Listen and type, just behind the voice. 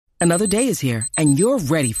Another day is here, and you're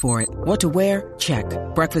ready for it. What to wear? Check.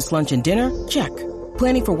 Breakfast, lunch, and dinner? Check.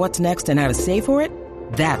 Planning for what's next and how to save for it?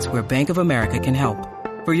 That's where Bank of America can help.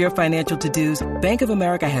 For your financial to-dos, Bank of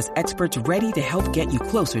America has experts ready to help get you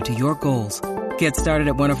closer to your goals. Get started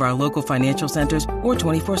at one of our local financial centers or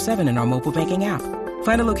 24/7 in our mobile banking app.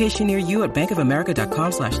 Find a location near you at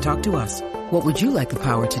bankofamerica.com/talktous. What would you like the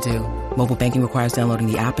power to do? Mobile banking requires downloading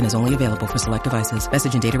the app and is only available for select devices.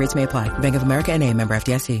 Message and data rates may apply. Bank of America N.A., member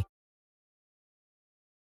FDIC.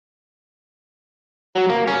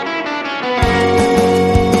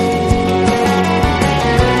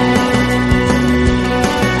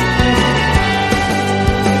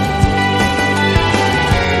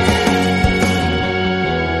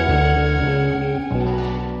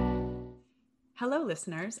 Hello,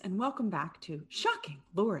 listeners, and welcome back to Shocking,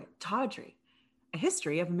 Lurid, Tawdry, a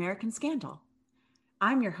history of American scandal.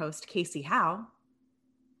 I'm your host, Casey Howe.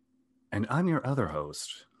 And I'm your other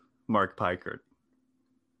host, Mark Pikert.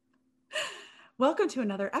 Welcome to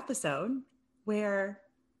another episode where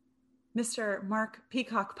Mr. Mark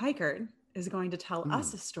Peacock Pikert is going to tell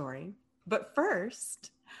us a story. But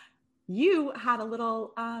first, you had a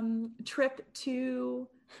little trip to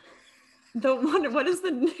what is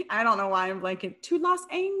the, I don't know why I'm blanking, to Los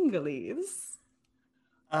Angeles.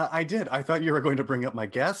 I did. I thought you were going to bring up my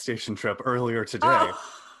gas station trip earlier today.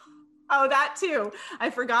 Oh, that too. I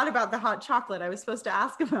forgot about the hot chocolate. I was supposed to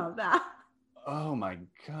ask about that. Oh my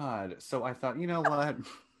God. So I thought, you know what?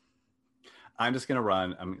 I'm just going to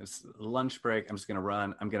run. It's lunch break. I'm just going to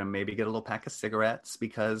run. I'm going to maybe get a little pack of cigarettes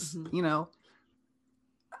because, you know,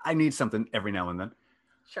 I need something every now and then.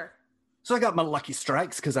 Sure. So I got my Lucky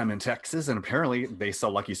Strikes because I'm in Texas, and apparently they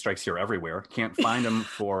sell Lucky Strikes here everywhere. Can't find them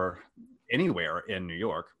for anywhere in New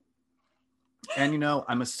York. And, you know,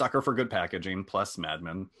 I'm a sucker for good packaging, plus Mad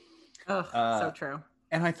Men. Oh, so true.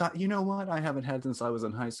 And I thought, you know what I haven't had since I was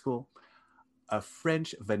in high school? A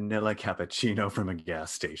French vanilla cappuccino from a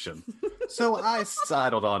gas station. So I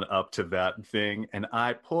sidled on up to that thing, and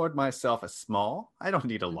I poured myself a small. I don't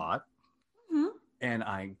need a lot. And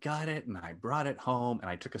I got it, and I brought it home, and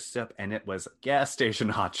I took a sip, and it was gas station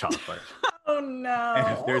hot chocolate. Oh, no.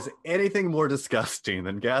 And if there's anything more disgusting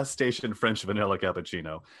than gas station French vanilla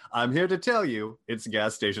cappuccino, I'm here to tell you it's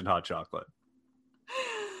gas station hot chocolate.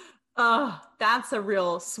 Oh, that's a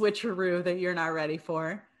real switcheroo that you're not ready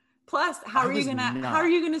for. Plus, how are you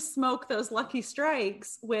gonna smoke those Lucky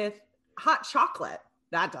Strikes with hot chocolate?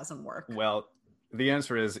 That doesn't work. Well, the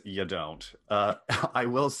answer is you don't. I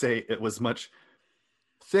will say it was much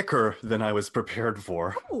thicker than I was prepared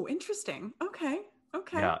for. Oh, interesting. Okay.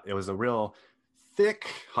 Yeah, it was a real thick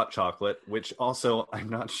hot chocolate, which also I'm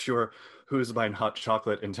not sure who's buying hot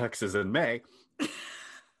chocolate in Texas in May.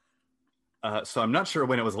 So I'm not sure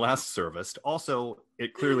when it was last serviced. Also,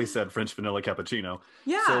 it clearly said French vanilla cappuccino.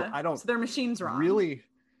 Yeah. So their machine's wrong. Really?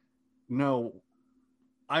 No.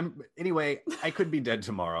 Anyway, I could be dead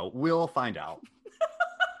tomorrow. We'll find out.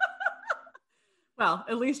 Well,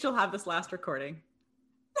 at least you'll have this last recording.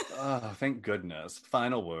 Oh, thank goodness.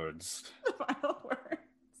 Final words.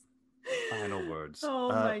 Final words. Oh,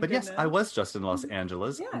 my but goodness. Yes, I was just in Los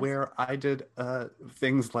Angeles, where I did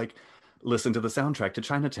things like listen to the soundtrack to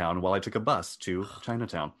Chinatown while I took a bus to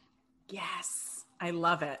Chinatown. Yes, I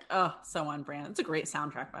love it. Oh, so on brand. It's a great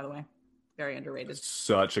soundtrack, by the way. Very underrated.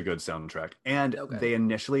 Such a good soundtrack. And So good. They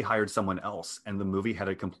initially hired someone else, and the movie had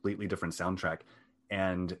a completely different soundtrack.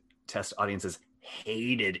 And test audiences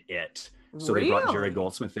hated it. So They brought Jerry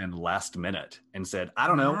Goldsmith in last minute and said, I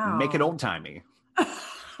don't know, make it old-timey.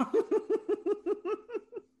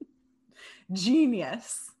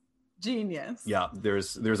 Genius. Yeah,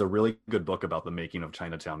 there's a really good book about the making of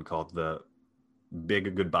Chinatown called The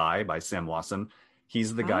Big Goodbye by Sam Wasson.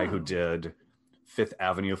 He's the guy who did Fifth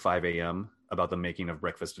Avenue 5 a.m. about the making of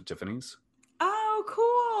Breakfast at Tiffany's. Oh,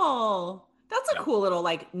 cool. That's a cool little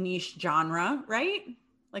like niche genre, right?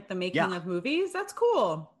 Like the making of movies. That's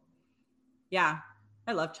cool. Yeah,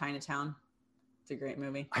 I love Chinatown. It's a great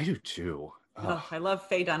movie. I do too. Oh, I love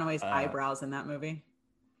Faye Dunaway's eyebrows in that movie.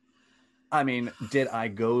 I mean, did I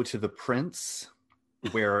go to the Prince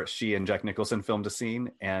where she and Jack Nicholson filmed a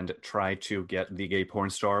scene and try to get the gay porn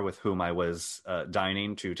star with whom I was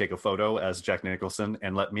dining to take a photo as Jack Nicholson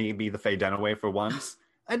and let me be the Faye Dunaway for once?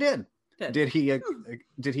 I did. Did he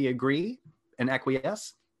agree and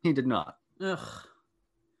acquiesce? He did not. Ugh.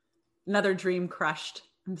 Another dream crushed.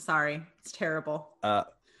 I'm sorry. It's terrible.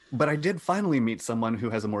 But I did finally meet someone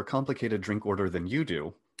who has a more complicated drink order than you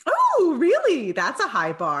do. Oh, really? That's a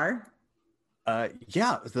high bar.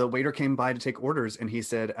 Yeah, the waiter came by to take orders and he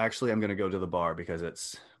said, actually, I'm going to go to the bar because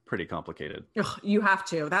it's pretty complicated. Ugh, you have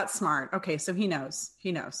to. That's smart. Okay, so he knows.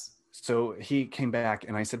 He knows. So he came back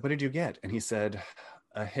and I said, what did you get? And he said,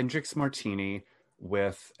 a Hendrix martini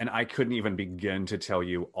with, and I couldn't even begin to tell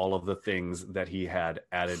you all of the things that he had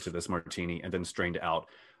added to this martini and then strained out.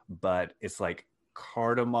 But it's like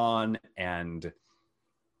cardamom and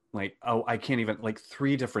like, oh, I can't even, like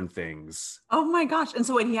 3 different things. Oh my gosh. And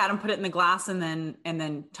so when he had him put it in the glass and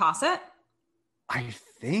then toss it? I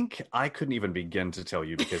think I couldn't even begin to tell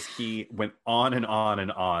you because he went on and on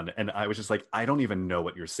and on. And I was just like, I don't even know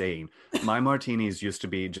what you're saying. My martinis used to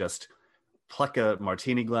be just pluck a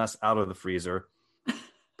martini glass out of the freezer,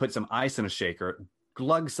 put some ice in a shaker,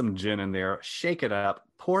 glug some gin in there, shake it up,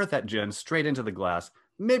 pour that gin straight into the glass,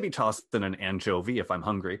 maybe toss in an anchovy if I'm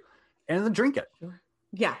hungry, and then drink it.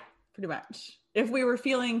 Yeah, pretty much. If we were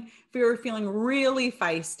feeling really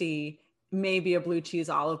feisty, maybe a blue cheese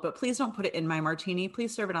olive, but please don't put it in my martini.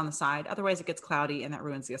 Please serve it on the side. Otherwise it gets cloudy and that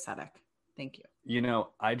ruins the aesthetic. Thank you. You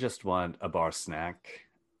know, I just want a bar snack.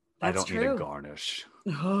 I don't need a garnish.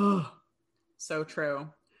 Oh, so true.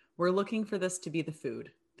 We're looking for this to be the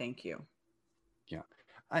food. Thank you. Yeah.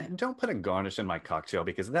 I don't put a garnish in my cocktail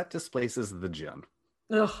because that displaces the gin.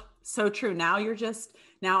 Ugh, so true. Now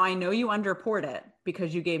I know you under poured it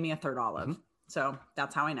because you gave me a third olive. Mm-hmm. So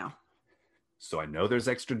that's how I know. So I know there's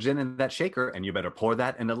extra gin in that shaker, and you better pour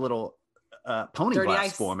that in a little pony dirty glass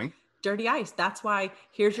ice for me. Dirty ice. That's why,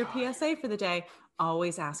 here's your PSA for the day.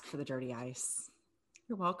 Always ask for the dirty ice.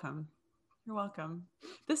 You're welcome. You're welcome.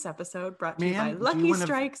 This episode brought to you by Lucky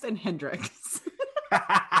Strikes and Hendrix.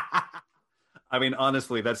 I mean,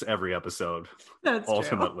 honestly, that's every episode. That's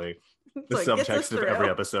ultimately true. The subtext of every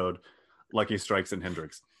episode: Lucky Strikes and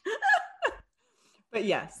Hendrix. But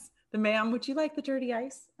yes, the ma'am, would you like the dirty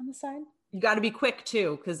ice on the side? You got to be quick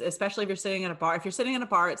too, because especially if you're sitting at a bar. If you're sitting in a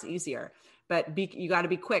bar, it's easier. But you got to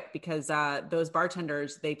be quick because those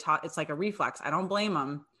bartenders, it's like a reflex. I don't blame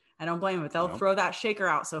them. But they'll throw that shaker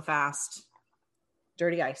out so fast.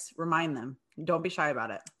 Dirty ice. Remind them. Don't be shy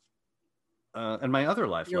about it. And my other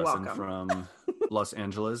life lesson welcome. from Los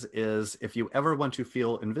Angeles is if you ever want to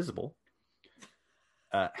feel invisible,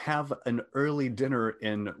 have an early dinner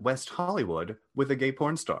in West Hollywood with a gay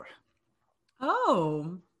porn star.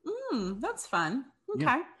 Oh, that's fun. Okay.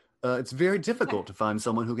 Yeah. It's very difficult to find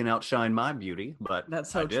someone who can outshine my beauty, but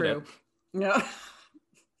that's so true. It. Yeah.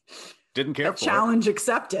 Didn't care for challenge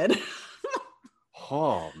accepted.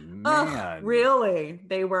 Oh man. Really?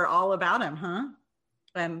 They were all about him, huh?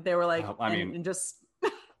 And they were like, honestly,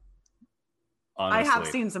 I have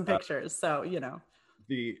seen some pictures, so you know.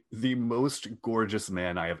 The most gorgeous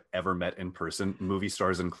man I have ever met in person, movie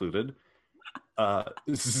stars included.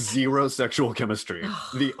 0 sexual chemistry.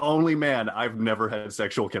 The only man I've never had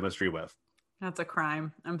sexual chemistry with. That's a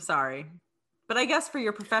crime. I'm sorry. But I guess for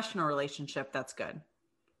your professional relationship, that's good.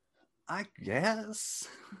 I guess.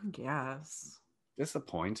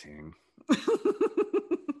 Disappointing.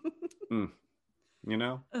 You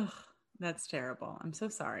know? Ugh, that's terrible. I'm so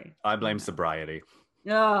sorry. I blame sobriety.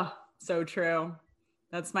 Oh, so true.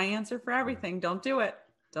 That's my answer for everything. Don't do it.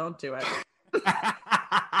 Don't do it.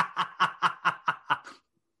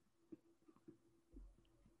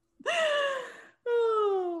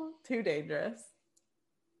 Oh, too dangerous.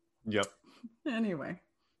 Yep. Anyway.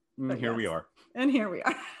 Here we are. And here we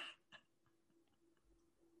are.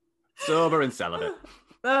 Sober and celibate.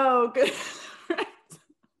 Oh, good.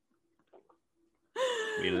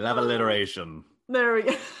 We love alliteration. There we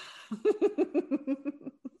go.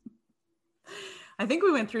 I think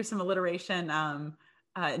we went through some alliteration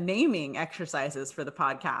naming exercises for the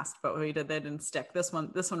podcast, but they didn't stick. This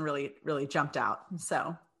one really, really jumped out.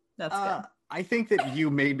 So that's good. I think that you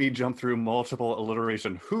made me jump through multiple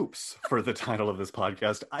alliteration hoops for the title of this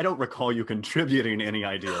podcast. I don't recall you contributing any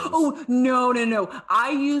ideas. Oh, no.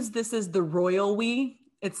 I use this as the royal we.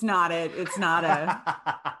 It's not an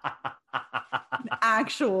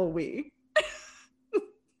actual we.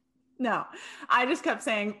 No, I just kept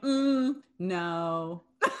saying, no.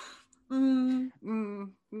 I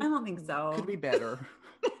don't think so. Could be better.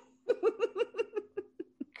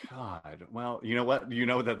 God. Well, you know what? You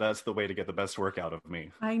know that's the way to get the best work out of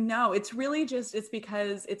me. I know. It's really it's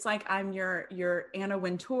because it's like I'm your Anna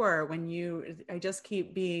Wintour I just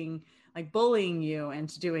keep being like bullying you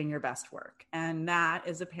into doing your best work. And that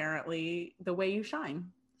is apparently the way you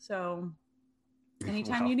shine. So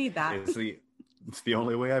anytime you need that. It's the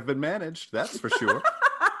only way I've been managed. That's for sure.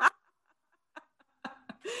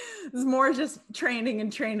 It's more just training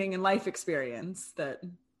and life experience that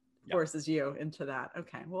forces you into that.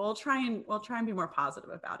 Okay. Well, we'll try and be more positive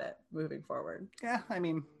about it moving forward. Yeah. I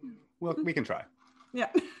mean, we can try. Yeah.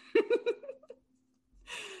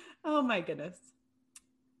 Oh my goodness.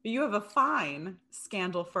 You have a fine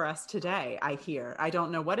scandal for us today, I hear. I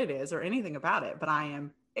don't know what it is or anything about it, but I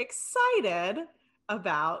am excited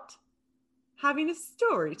about having a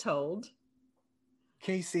story told.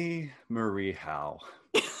 Casey Marie Howe.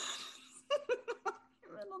 Middle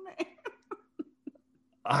name.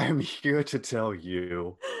 I'm here to tell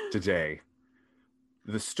you today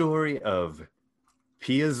the story of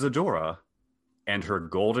Pia Zadora and her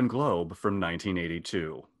Golden Globe from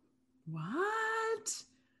 1982. What?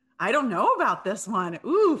 I don't know about this one.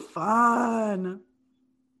 Ooh, fun.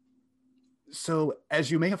 So,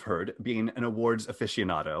 as you may have heard, being an awards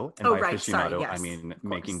aficionado, and by aficionado, I mean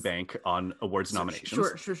making bank on awards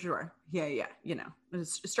nominations. Sure. Yeah. You know,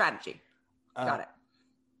 it's a strategy. Got it.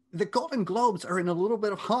 The Golden Globes are in a little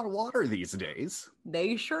bit of hot water these days.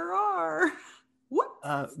 They sure are.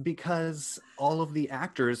 What? Because all of the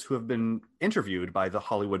actors who have been interviewed by the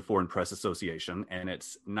Hollywood Foreign Press Association and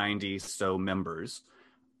its 90 so members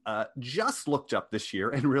just looked up this year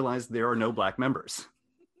and realized there are no Black members.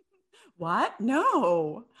 What?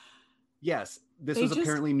 No. Yes, this was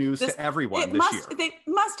apparently news to everyone this year.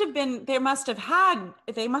 They must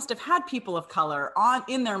have had people of color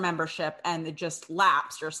in their membership, and it just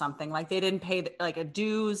lapsed or something. Like they didn't pay like a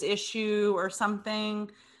dues issue or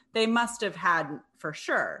something. They must have had for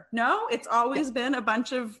sure. No, it's always been a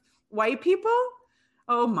bunch of white people.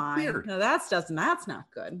 Oh my! Weird. No, that's not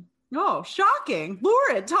good. Oh, shocking!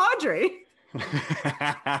 Lurid, tawdry.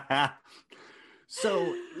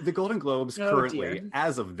 So the Golden Globes currently,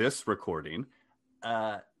 as of this recording,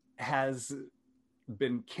 has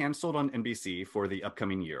been canceled on NBC for the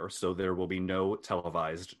upcoming year. So there will be no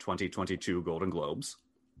televised 2022 Golden Globes.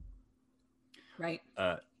 Right.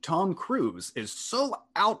 Tom Cruise is so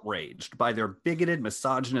outraged by their bigoted,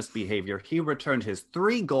 misogynist behavior, he returned his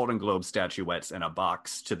 3 Golden Globe statuettes in a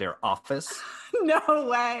box to their office. No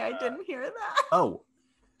way. I didn't hear that. Oh,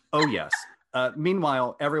 yes.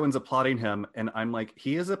 Meanwhile, everyone's applauding him, and I'm like,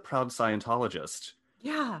 he is a proud Scientologist.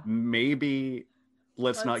 Yeah. Maybe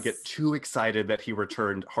let's not get too excited that he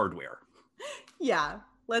returned hardware. Yeah.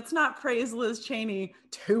 Let's not praise Liz Cheney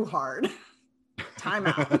too hard. Time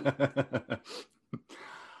out.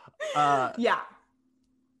 Yeah.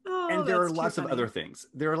 Oh, and there are lots of other things.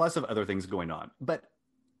 There are lots of other things going on. But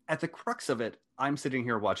at the crux of it, I'm sitting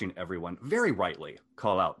here watching everyone very rightly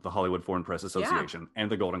call out the Hollywood Foreign Press Association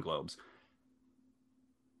and the Golden Globes,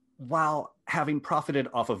 while having profited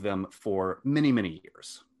off of them for many, many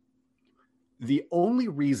years. The only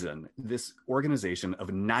reason this organization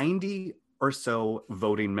of 90 or so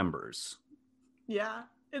voting members. Yeah,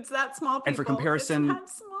 it's that small. People. And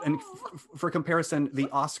for comparison, the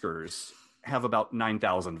Oscars have about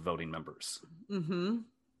 9,000 voting members. Mm-hmm.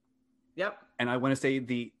 Yep. And I want to say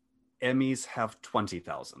the Emmys have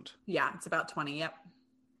 20,000. Yeah, it's about 20. Yep.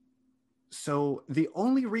 So the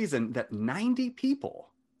only reason that 90 people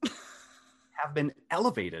have been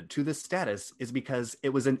elevated to this status is because it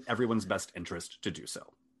was in everyone's best interest to do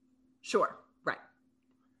so. Sure, right.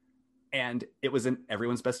 And it was in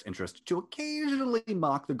everyone's best interest to occasionally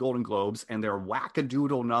mock the Golden Globes and their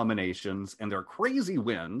wackadoodle nominations and their crazy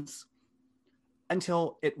wins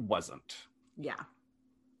until it wasn't. Yeah.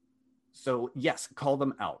 So yes, call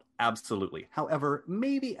them out. Absolutely. However,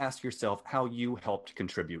 maybe ask yourself how you helped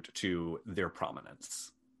contribute to their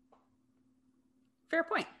prominence. Fair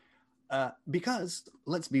point. Because,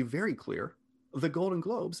 let's be very clear, the Golden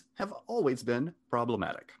Globes have always been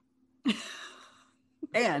problematic.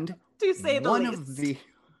 And to say the least.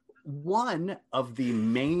 One of the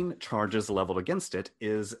main charges leveled against it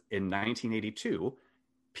is in 1982,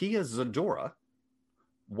 Pia Zadora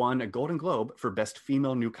won a Golden Globe for Best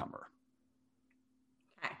Female Newcomer.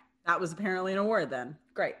 Okay. That was apparently an award then.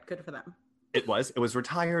 Great. Good for them. It was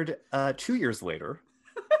retired 2 years later,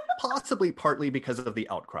 possibly partly because of the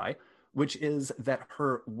outcry, which is that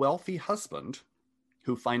her wealthy husband,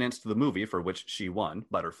 who financed the movie for which she won,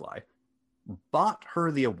 Butterfly, bought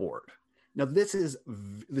her the award. Now, this is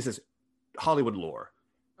Hollywood lore.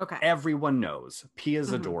 Okay. Everyone knows Pia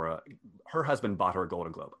Zadora, her husband bought her a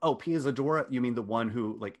Golden Globe. Oh, Pia Zadora, you mean the one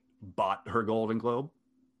who bought her Golden Globe?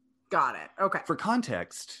 Got it. Okay. For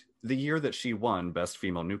context, the year that she won Best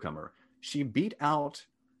Female Newcomer, she beat out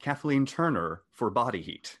Kathleen Turner for Body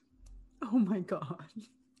Heat. Oh my God.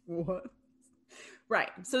 What? Right.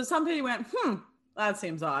 So somebody went, that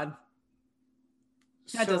seems odd.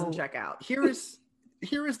 That doesn't check out. Here is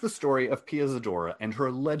the story of Pia Zadora and her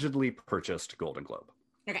allegedly purchased Golden Globe.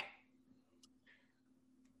 Okay.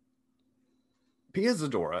 Pia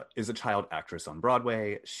Zadora is a child actress on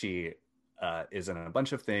Broadway. She is in a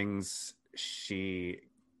bunch of things.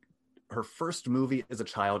 Her first movie as a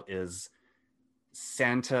child is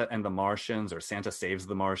Santa and the Martians, or Santa Saves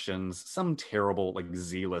the Martians, some terrible like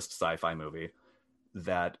Z-list sci-fi movie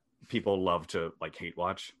that people love to like hate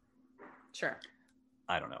watch. Sure.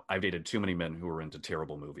 I don't know. I've dated too many men who were into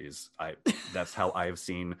terrible movies. That's how I have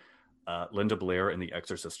seen Linda Blair in The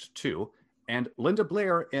Exorcist 2 and Linda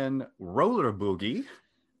Blair in Roller Boogie.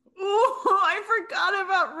 Oh, I forgot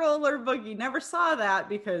about Roller Boogie. Never saw that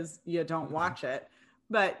because you don't watch it.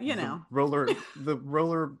 But, you know. The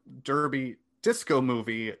roller derby disco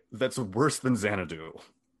movie that's worse than Xanadu.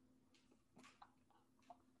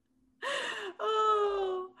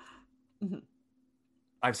 Oh.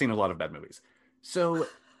 I've seen a lot of bad movies. So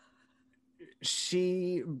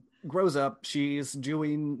she grows up, she's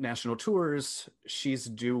doing national tours, she's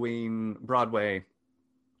doing Broadway.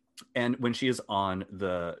 And when she is on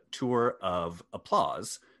the tour of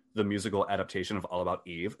Applause, the musical adaptation of All About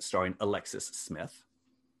Eve, starring Alexis Smith,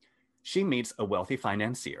 she meets a wealthy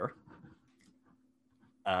financier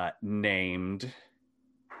named...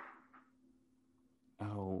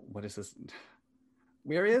 Oh, what is this?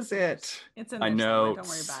 Where is it? It's in there somewhere. Don't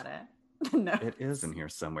worry about it. No. It is in here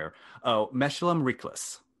somewhere. Oh, Meshullam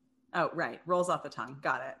Riklis. Oh, right. Rolls off the tongue.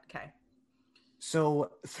 Got it. Okay.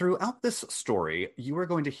 So throughout this story, you are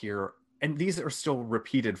going to hear, and these are still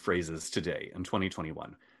repeated phrases today in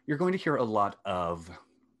 2021, you're going to hear a lot of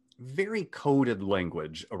very coded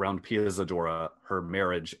language around Pia Zadora, her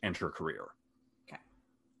marriage, and her career. Okay.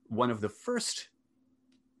 One of the first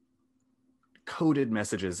coded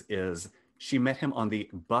messages is she met him on the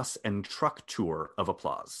bus and truck tour of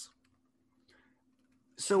Applause.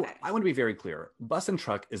 So Okay. I want to be very clear. Bus and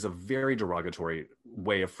truck is a very derogatory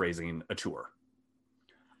way of phrasing a tour.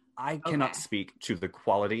 I cannot speak to the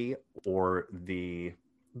quality or the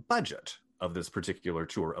budget of this particular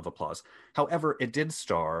tour of Applause. However, it did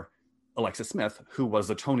star Alexis Smith, who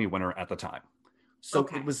was a Tony winner at the time. So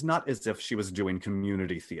It was not as if she was doing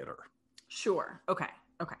community theater. Sure. Okay.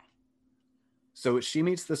 So she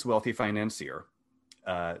meets this wealthy financier.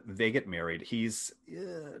 They get married. He's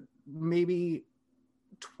maybe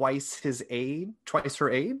twice her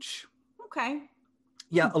age. Okay.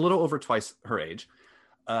 Yeah, a little over twice her age.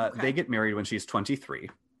 They get married when she's 23.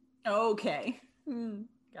 Okay.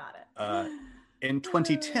 Got it. In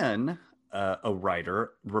 2010, a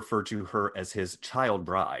writer referred to her as his child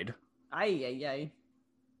bride. Ay.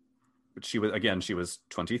 But she was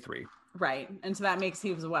 23. Right. And so that makes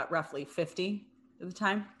he was what, roughly 50 at the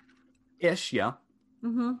time? Ish, yeah.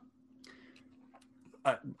 Mm-hmm.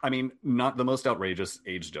 I mean, not the most outrageous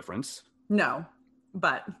age difference. No,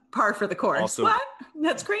 but par for the course. Also, what?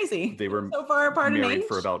 That's crazy. They were so far apart in age? They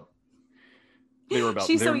were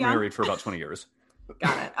married for about 20 years.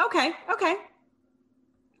 Got it. Okay.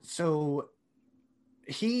 So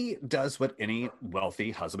he does what any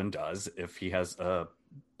wealthy husband does if he has a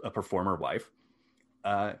performer wife.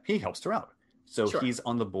 He helps her out. So He's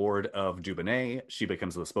on the board of Dubonnet. She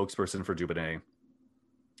becomes the spokesperson for Dubonnet.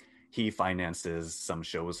 He finances some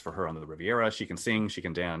shows for her on the Riviera. She can sing, she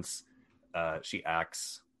can dance, she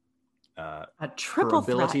acts. A triple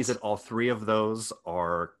her abilities threat. at all three of those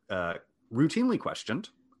are routinely questioned.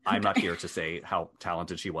 Okay. I'm not here to say how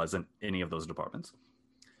talented she was in any of those departments.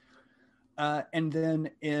 And then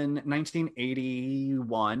in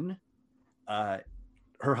 1981,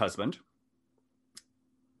 her husband,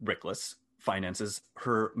 Riklis, finances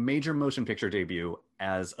her major motion picture debut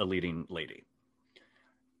as a leading lady.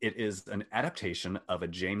 It is an adaptation of a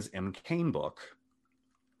James M. Cain book,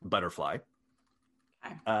 Butterfly.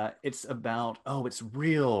 Okay. It's about, it's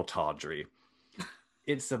real tawdry.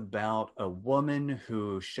 It's about a woman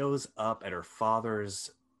who shows up at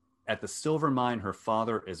at the silver mine her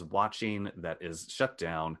father is watching that is shut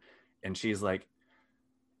down. And she's like,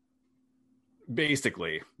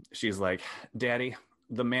 Daddy,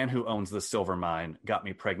 the man who owns the silver mine got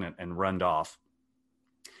me pregnant and runned off.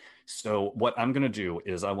 So what I'm going to do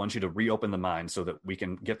is I want you to reopen the mine so that we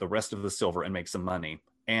can get the rest of the silver and make some money.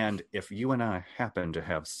 And if you and I happen to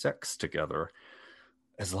have sex together,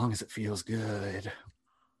 as long as it feels good.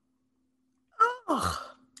 Oh,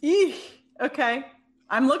 okay.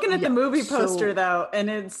 I'm looking at the movie poster though, and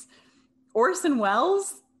it's Orson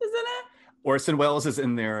Welles, isn't it? Orson Welles is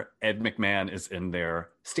in there. Ed McMahon is in there.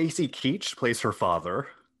 Stacy Keach plays her father.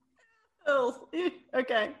 Oh,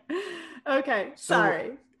 okay.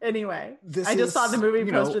 Sorry. Anyway, I just saw the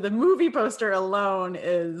movie poster. The movie poster alone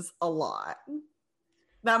is a lot.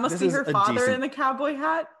 That must be her father in the cowboy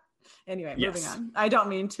hat. Anyway, moving on. I don't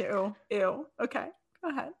mean to. Ew. Okay, go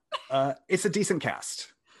ahead. It's a decent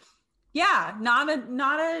cast. Yeah,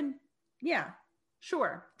 yeah,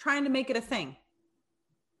 sure. Trying to make it a thing.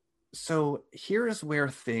 So here's where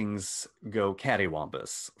things go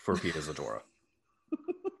cattywampus for Pia Zadora.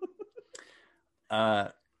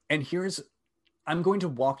 And I'm going to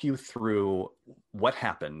walk you through what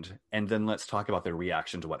happened, and then let's talk about their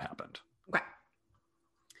reaction to what happened. Okay.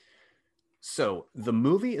 So the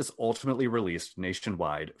movie is ultimately released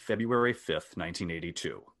nationwide February 5th,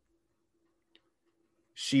 1982.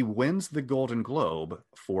 She wins the Golden Globe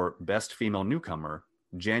for Best Female Newcomer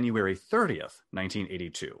January 30th,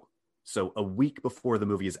 1982. So a week before the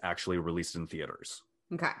movie is actually released in theaters.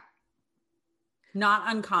 Okay. Not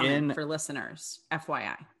uncommon for listeners,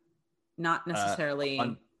 FYI. Not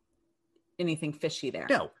necessarily anything fishy there.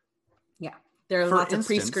 No. Yeah. There are lots of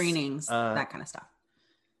pre-screenings, that kind of stuff.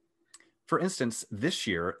 For instance, this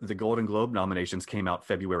year, the Golden Globe nominations came out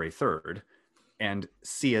February 3rd, and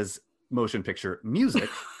Sia's motion picture Music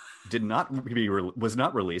was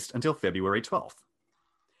not released until February 12th.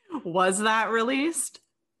 Was that released?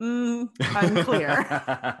 Unclear.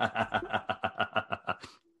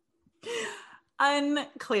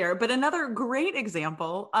 Unclear, but another great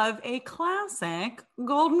example of a classic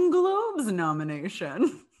Golden Globes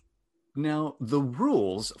nomination. Now, the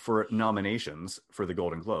rules for nominations for the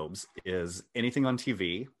Golden Globes is anything on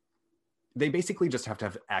TV, they basically just have to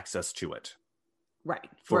have access to it. Right.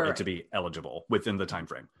 For it to be eligible within the time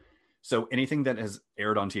frame. So anything that has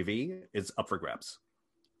aired on TV is up for grabs.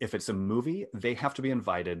 If it's a movie, they have to be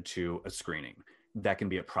invited to a screening. That can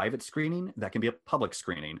be a private screening, that can be a public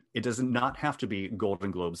screening. It does not have to be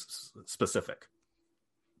Golden Globes specific.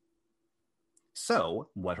 So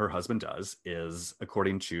what her husband does is,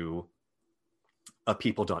 according to a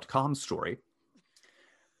people.com story,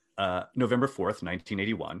 November 4th,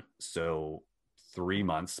 1981, so 3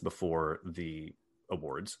 months before the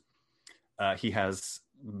awards, he has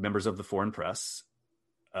members of the foreign press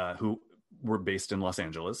who were based in Las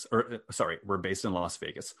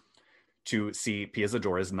Vegas, to see Pia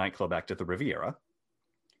Zadora's nightclub act at the Riviera.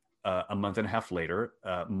 A month and a half later,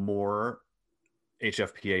 more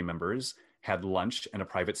HFPA members had lunch and a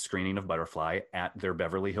private screening of Butterfly at their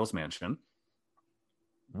Beverly Hills mansion,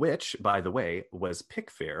 which, by the way, was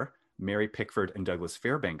Pickfair, Mary Pickford and Douglas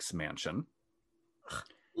Fairbanks' mansion.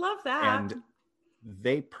 Love that. And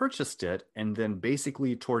they purchased it and then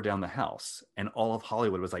basically tore down the house. And all of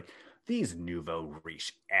Hollywood was like, these nouveau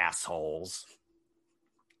riche assholes.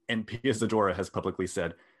 And Pia Zadora has publicly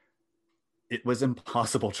said, it was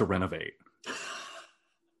impossible to renovate.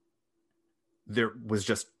 There was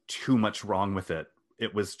just too much wrong with it.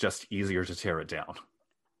 It was just easier to tear it down.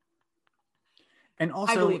 And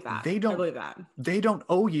also, I believe that. They don't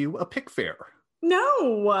owe you a Pickfair.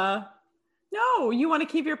 No, you want to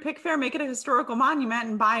keep your Pickfair, make it a historical monument,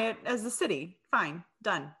 and buy it as the city. Fine,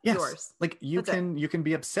 done. Yes. Yours. Like you can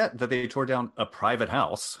be upset that they tore down a private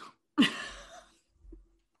house,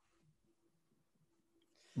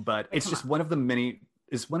 but it's just one of the many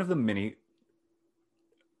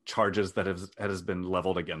charges that has been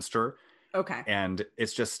leveled against her. Okay, and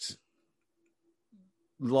it's just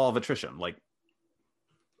law of attrition. Like,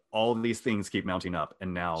 all of these things keep mounting up,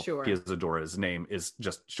 and now Pia Zadora's name is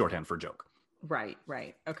just shorthand for joke. Right.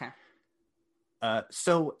 Okay.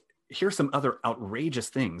 So here's some other outrageous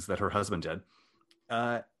things that her husband did.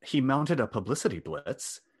 He mounted a publicity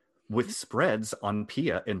blitz with spreads on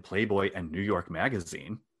Pia in Playboy and New York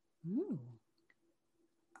Magazine. Ooh.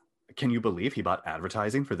 Can you believe he bought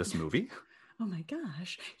advertising for this movie? Oh my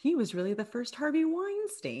gosh. He was really the first Harvey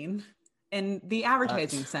Weinstein. In the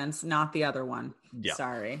advertising sense, not the other one. Yeah.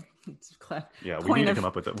 Sorry. Yeah, we need to come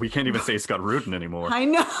up with it. We can't even say Scott Rudin anymore. I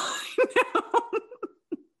know.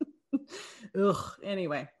 Ugh.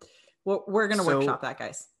 Anyway, we're going to workshop that,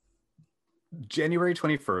 guys. January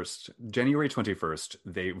 21st,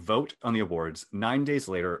 they vote on the awards. 9 days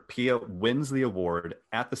later, Pia wins the award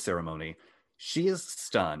at the ceremony. She is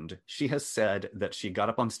stunned. She has said that she got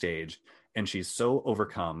up on stage and she's so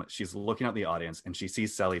overcome. She's looking at the audience and she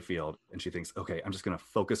sees Sally Field and she thinks, okay, I'm just going to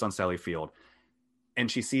focus on Sally Field.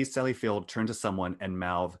 And she sees Sally Field turn to someone and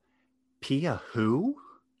mouth, Pia who?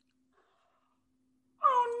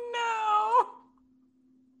 Oh, no.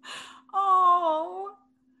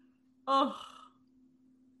 Oh.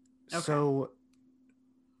 Okay. So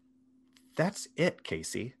that's it,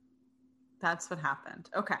 Casey. That's what happened.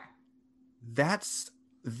 Okay. That's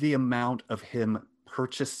the amount of him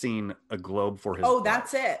purchasing a Globe for his wife.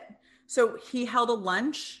 That's it. So he held a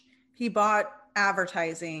lunch, he bought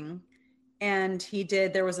advertising, and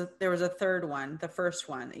there was a third one, the first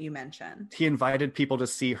one that you mentioned. He invited people to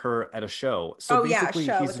see her at a show. So basically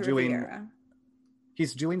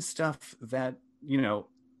he's doing stuff that,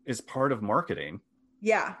 is part of marketing.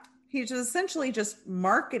 Yeah. He's essentially just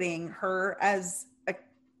marketing her as a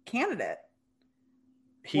candidate.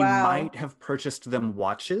 He might have purchased them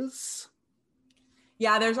watches.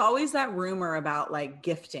 Yeah, there's always that rumor about like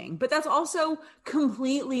gifting, but that's also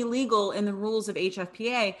completely legal in the rules of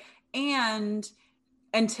HFPA. And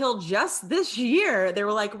until just this year, they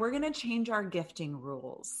were like, we're going to change our gifting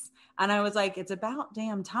rules. And I was like, it's about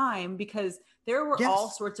damn time, because there were all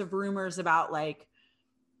Yes. sorts of rumors about like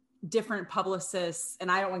different publicists,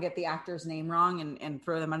 and I don't want to get the actor's name wrong and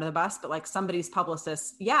throw them under the bus, but like somebody's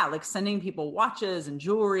publicist, yeah, like sending people watches and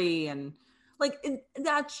jewelry, and like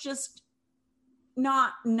that's just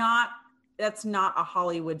not that's not a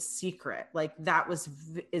Hollywood secret. Like that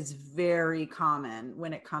is very common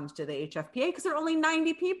when it comes to the HFPA, because there are only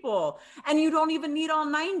 90 people and you don't even need all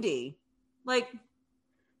 90. Like,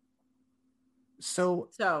 so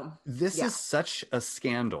this yeah. is such a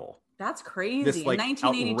scandal. That's crazy. This, like, in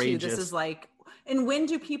 1982, outrageous... this is like, and when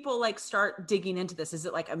do people like start digging into this? Is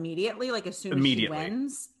it like immediately, like as soon as she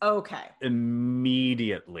wins? Okay.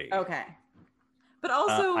 Immediately. Okay. But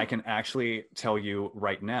also, I can actually tell you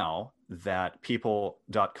right now that People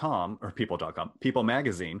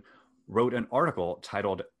Magazine wrote an article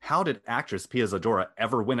titled, "How Did Actress Pia Zadora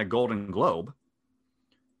Ever Win a Golden Globe?"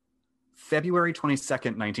 February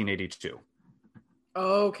 22nd, 1982.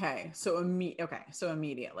 Okay. So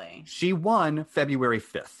immediately. She won February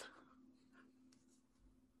 5th.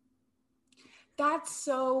 That's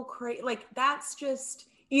so crazy. Like, that's just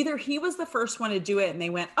either he was the first one to do it and they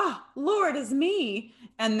went, oh, Lord, is me.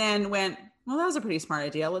 And then went, well, that was a pretty smart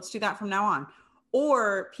idea. Let's do that from now on.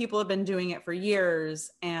 Or people have been doing it for years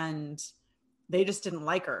and they just didn't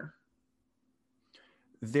like her.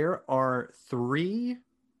 There are 3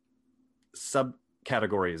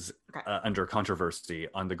 subcategories under controversy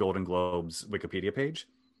on the Golden Globes Wikipedia page.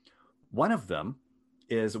 One of them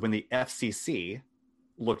is when the FCC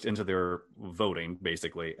looked into their voting,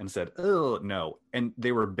 basically, and said, oh, no. And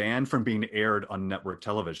they were banned from being aired on network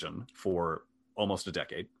television for almost a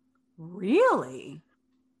decade. Really?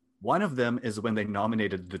 One of them is when they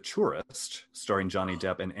nominated The Tourist, starring Johnny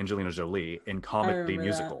Depp and Angelina Jolie, in Comedy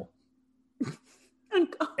Musical.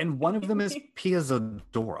 And one of them is Pia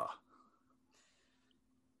Zadora.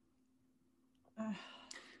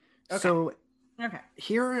 Okay. So okay.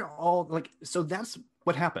 Here are all like, so that's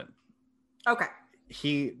what happened. Okay.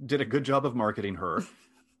 He did a good job of marketing her,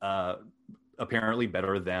 apparently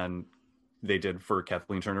better than they did for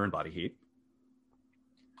Kathleen Turner and Body Heat.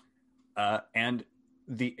 And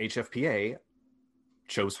the HFPA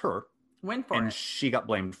chose her. Went for and it. She got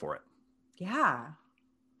blamed for it. Yeah.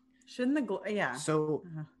 Shouldn't yeah. So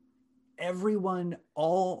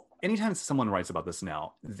anytime someone writes about this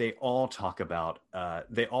now, they all talk about,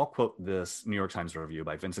 they all quote this New York Times review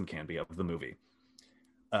by Vincent Canby of the movie.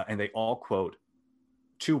 And they all quote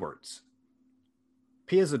 2 words.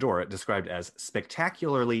 Pia Zadora described as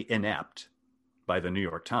spectacularly inept by the New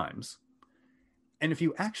York Times. And if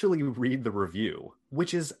you actually read the review,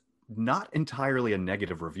 which is not entirely a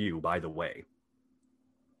negative review, by the way,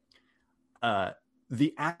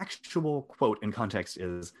 the actual quote in context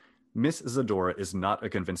is, Miss Zadora is not a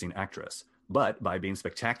convincing actress, but by being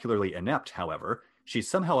spectacularly inept, however, she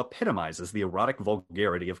somehow epitomizes the erotic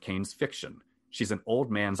vulgarity of Kane's fiction. She's an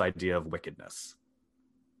old man's idea of wickedness.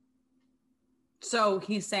 So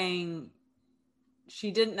he's saying she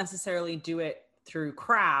didn't necessarily do it through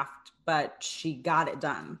craft, but she got it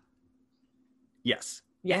done. Yes.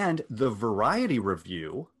 Yeah. And the Variety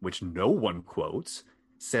review, which no one quotes,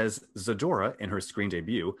 says Zadora, in her screen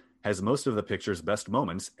debut, has most of the picture's best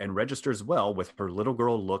moments and registers well with her little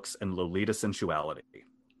girl looks and Lolita sensuality.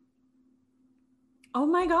 Oh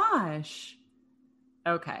my gosh.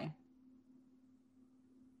 Okay.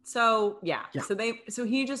 So yeah. So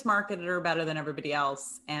he just marketed her better than everybody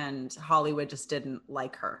else, and Hollywood just didn't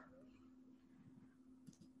like her.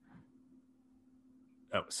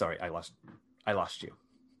 Oh, sorry, I lost you.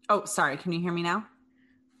 Oh, sorry. Can you hear me now?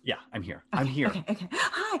 Yeah, I'm here. I'm here. Okay.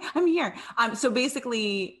 Hi, I'm here. So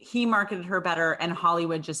basically, he marketed her better, and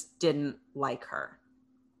Hollywood just didn't like her.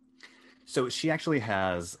 So she actually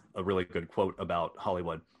has a really good quote about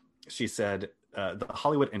Hollywood. She said, the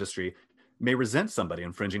Hollywood industry may resent somebody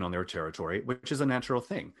infringing on their territory, which is a natural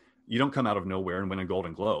thing. You don't come out of nowhere and win a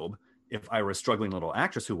Golden Globe. If I were a struggling little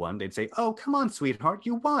actress who won, they'd say, oh, come on, sweetheart,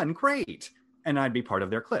 you won, great. And I'd be part of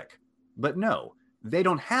their clique. But no, they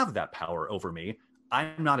don't have that power over me.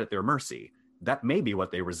 I'm not at their mercy. That may be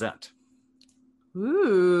what they resent.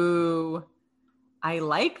 Ooh, I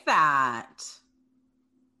like that.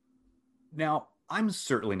 Now, I'm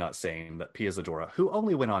certainly not saying that Pia Zadora, who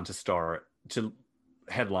only went on to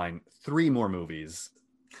headline 3 more movies,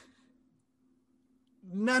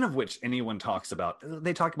 none of which anyone talks about.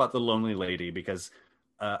 They talk about The Lonely Lady because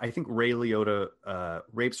I think Ray Liotta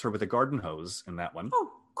rapes her with a garden hose in that one.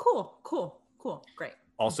 Oh, cool. Cool. Great.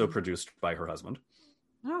 Also produced by her husband.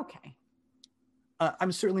 Okay.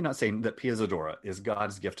 I'm certainly not saying that Pia Zadora is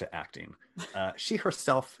God's gift to acting. She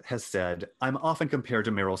herself has said, I'm often compared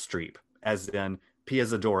to Meryl Streep, as in Pia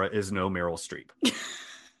Zadora is no Meryl Streep.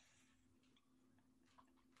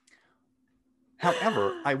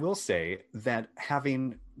 However, I will say that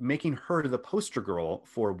making her the poster girl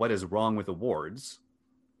for what is wrong with awards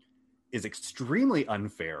is extremely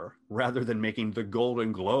unfair, rather than making the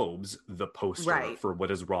Golden Globes the poster for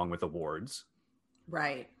what is wrong with awards.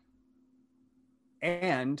 Right.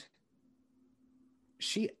 And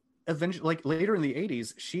she eventually, like later in the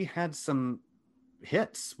 80s, she had some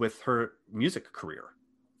hits with her music career.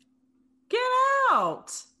 Get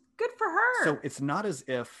out. Good for her. So it's not as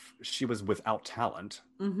if she was without talent.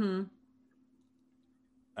 Mm-hmm.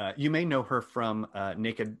 You may know her from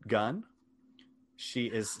Naked Gun. She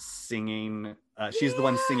is singing. She's the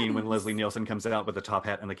one singing when Leslie Nielsen comes out with the top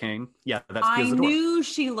hat and the cane. Yeah, that's Pia Zadora. I knew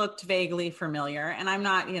she looked vaguely familiar, and I'm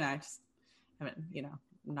not,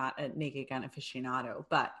 not a Naked Gun aficionado,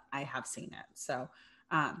 but I have seen it. So,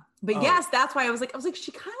 yes, that's why I was like,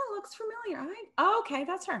 she kind of looks familiar. Okay,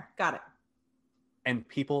 that's her. Got it. And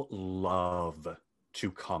people love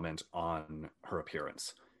to comment on her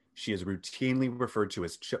appearance. She is routinely referred to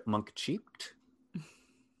as chipmunk-cheeked.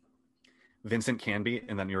 Vincent Canby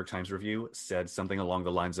in that New York Times review said something along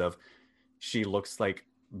the lines of, she looks like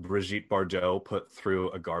Brigitte Bardot put through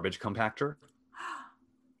a garbage compactor.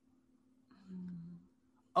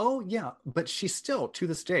 Oh, yeah, but she still, to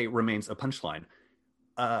this day, remains a punchline.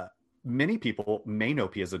 Many people may know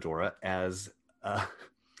Pia Zadora as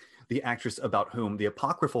the actress about whom the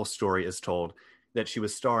apocryphal story is told that she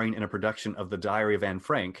was starring in a production of The Diary of Anne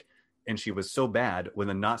Frank, and she was so bad, when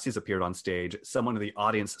the Nazis appeared on stage, someone in the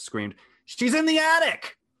audience screamed, "She's in the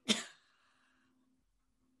attic!"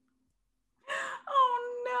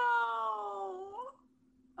 Oh,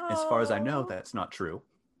 no. As far as I know, that's not true.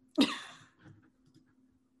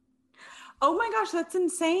 Oh my gosh, that's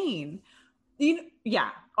insane. Yeah.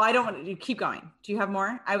 Oh, I don't want to keep going. Do you have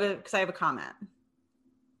more? Because I have a comment.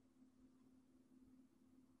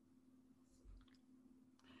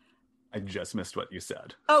 I just missed what you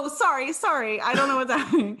said. Oh, sorry. I don't know what's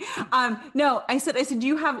happening. No, I said, do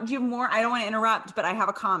you have more? I don't want to interrupt, but I have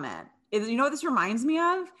a comment. You know what this reminds me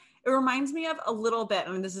of? It reminds me of a little bit.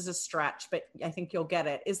 I mean, this is a stretch, but I think you'll get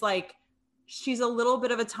it. Is like, she's a little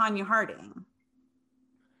bit of a Tonya Harding.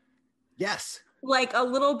 Yes. Like a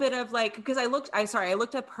little bit of like, because I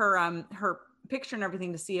looked up her picture and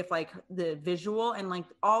everything to see if like the visual, and like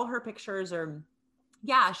all her pictures are,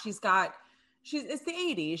 it's the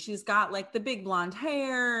 80s. She's got like the big blonde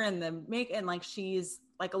hair and the and like she's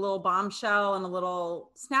like a little bombshell and a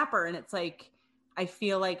little snapper. And it's like, I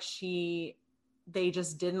feel like they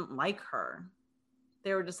just didn't like her.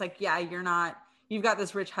 They were just like, yeah, you've got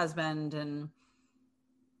this rich husband and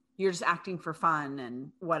you're just acting for fun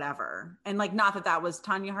and whatever. And like, not that was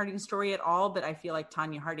Tonya Harding's story at all, but I feel like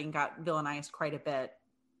Tonya Harding got villainized quite a bit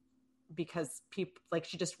because people, like,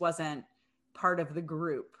 she just wasn't part of the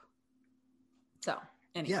group. So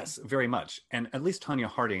anyway. Yes, very much. And at least Tonya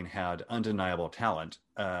Harding had undeniable talent.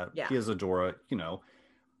 Pia Zadora,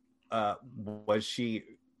 was she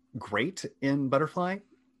great in Butterfly?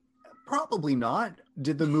 Probably not.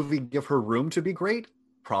 Did the movie give her room to be great?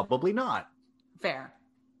 Probably not. Fair.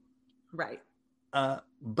 Right.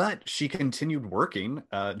 But she continued working.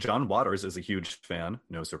 John Waters is a huge fan,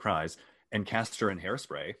 no surprise, and cast her in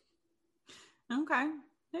Hairspray. Okay,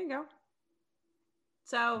 there you go.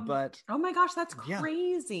 So, but oh my gosh, that's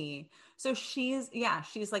crazy. Yeah. So she's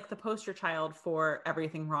like the poster child for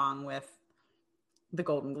everything wrong with the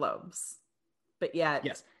Golden Globes. But yet,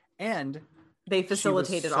 yes, and they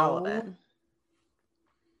facilitated all of it.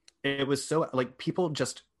 It was so like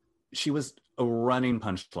she was a running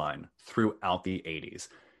punchline throughout the 80s.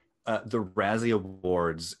 The Razzie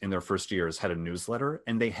Awards in their first years had a newsletter,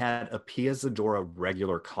 and they had a Pia Zadora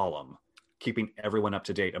regular column, keeping everyone up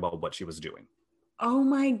to date about what she was doing. Oh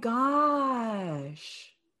my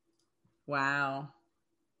gosh. Wow.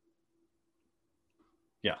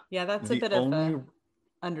 Yeah. Yeah, that's a bit of a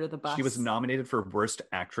under the bus. She was nominated for Worst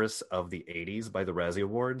Actress of the 80s by the Razzie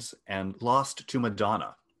Awards and lost to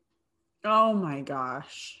Madonna. Oh my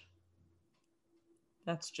gosh.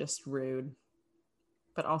 That's just rude.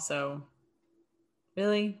 But also,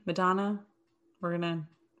 really? Madonna?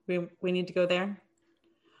 We need to go there?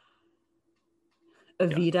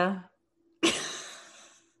 Evita? Yeah.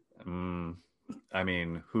 I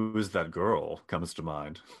mean, who's that girl comes to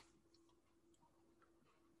mind.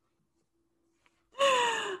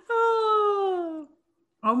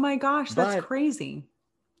 Oh my gosh, that's crazy.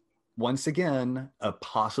 once again, a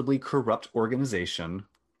possibly corrupt organization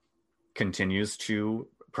continues to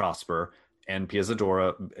prosper, and Pia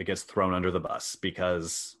Zadora gets thrown under the bus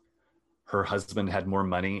because her husband had more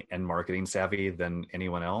money and marketing savvy than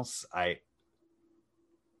anyone else.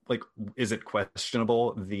 Is it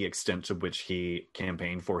questionable the extent to which he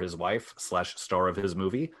campaigned for his wife / star of his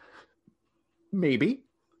movie? Maybe.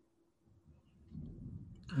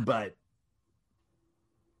 But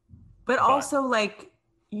also, like,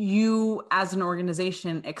 you as an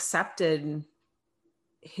organization accepted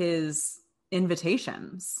his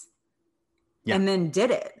invitations and then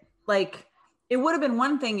did it. Like, it would have been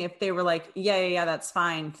one thing if they were like, yeah, that's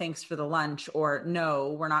fine, thanks for the lunch, or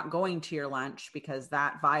no, we're not going to your lunch because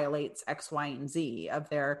that violates X, Y, and Z of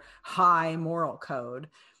their high moral code.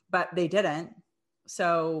 But they didn't.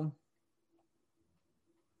 So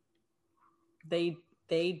they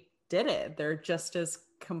did it. They're just as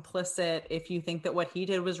complicit. If you think that what he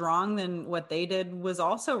did was wrong, then what they did was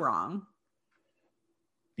also wrong.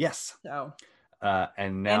 Yes. So,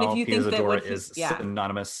 and now Pia Zadora is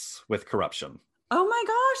synonymous with corruption. Oh my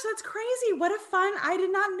gosh, that's crazy. What a fun. I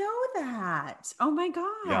did not know that. Oh my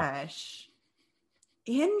gosh.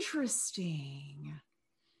 Yeah. Interesting.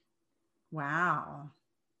 Wow.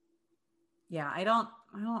 Yeah, I don't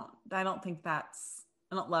think I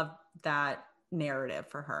don't love that narrative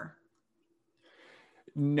for her.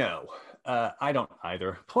 No, I don't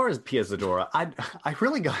either. Poor as Pia Zadora. I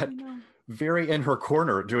really got very in her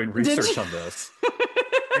corner doing research on this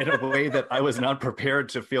in a way that I was not prepared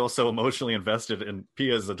to feel so emotionally invested in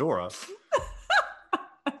Pia Zadora.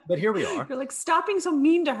 But here we are. You're like, stop being so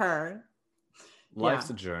mean to her. Life's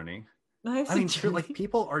a journey.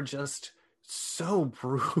 People are just so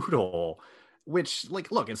brutal. Which,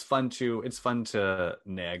 like, look, it's fun to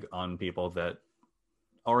nag on people that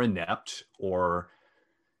are inept or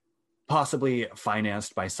possibly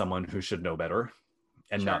financed by someone who should know better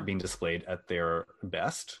and not being displayed at their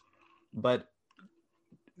best. But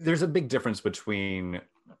there's a big difference between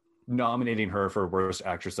nominating her for worst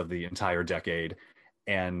actress of the entire decade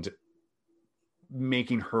and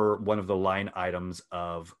making her one of the line items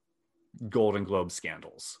of Golden Globe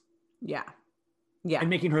scandals. Yeah. Yeah. And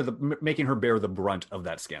making her bear the brunt of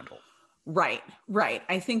that scandal. Right.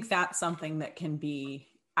 I think that's something that can be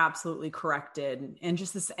absolutely corrected. And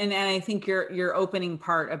just this, and I think your opening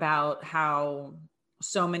part about how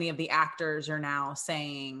so many of the actors are now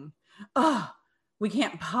saying, oh, we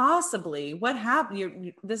can't possibly, what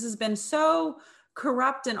happened? This has been so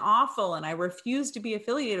corrupt and awful, and I refuse to be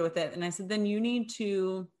affiliated with it. And I said, then you need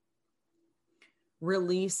to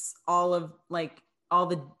release not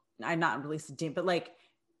release the, but like,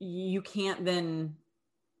 you can't then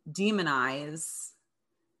demonize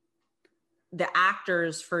the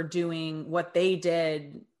actors for doing what they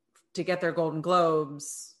did to get their Golden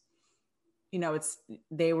Globes.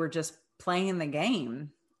 They were just playing the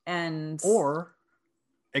game, or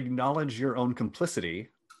acknowledge your own complicity.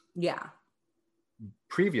 Yeah.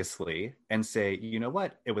 Previously, and say, you know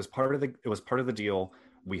what? It was part of the deal.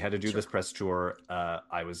 We had to do this press tour.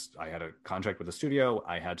 I had a contract with the studio.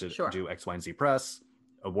 I had to do X, Y, and Z press.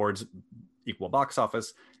 Awards equal box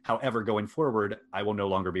office. However, going forward, I will no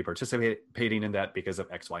longer be participating in that because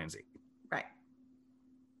of X, Y, and Z. Right.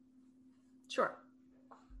 Sure.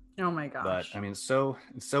 Oh my gosh. But I mean, it's so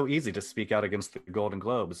easy to speak out against the Golden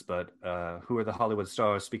Globes, but who are the Hollywood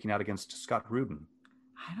stars speaking out against Scott Rudin?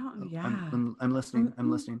 I don't. Yeah. I'm listening.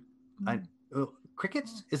 I'm listening.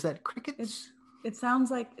 Crickets? Is that crickets? It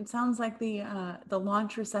sounds like the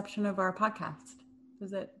launch reception of our podcast.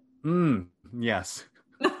 Is it? Yes.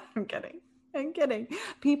 I'm kidding.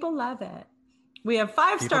 People love it. We have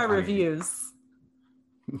 5-star reviews.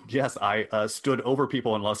 Yes, I stood over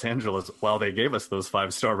people in Los Angeles while they gave us those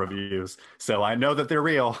 5-star reviews. So I know that they're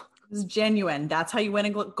real. It's genuine. That's how you win a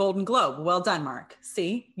Golden Globe. Well done, Mark.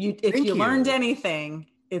 See, if you learned anything,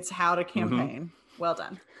 it's how to campaign. Mm-hmm. Well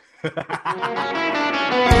done.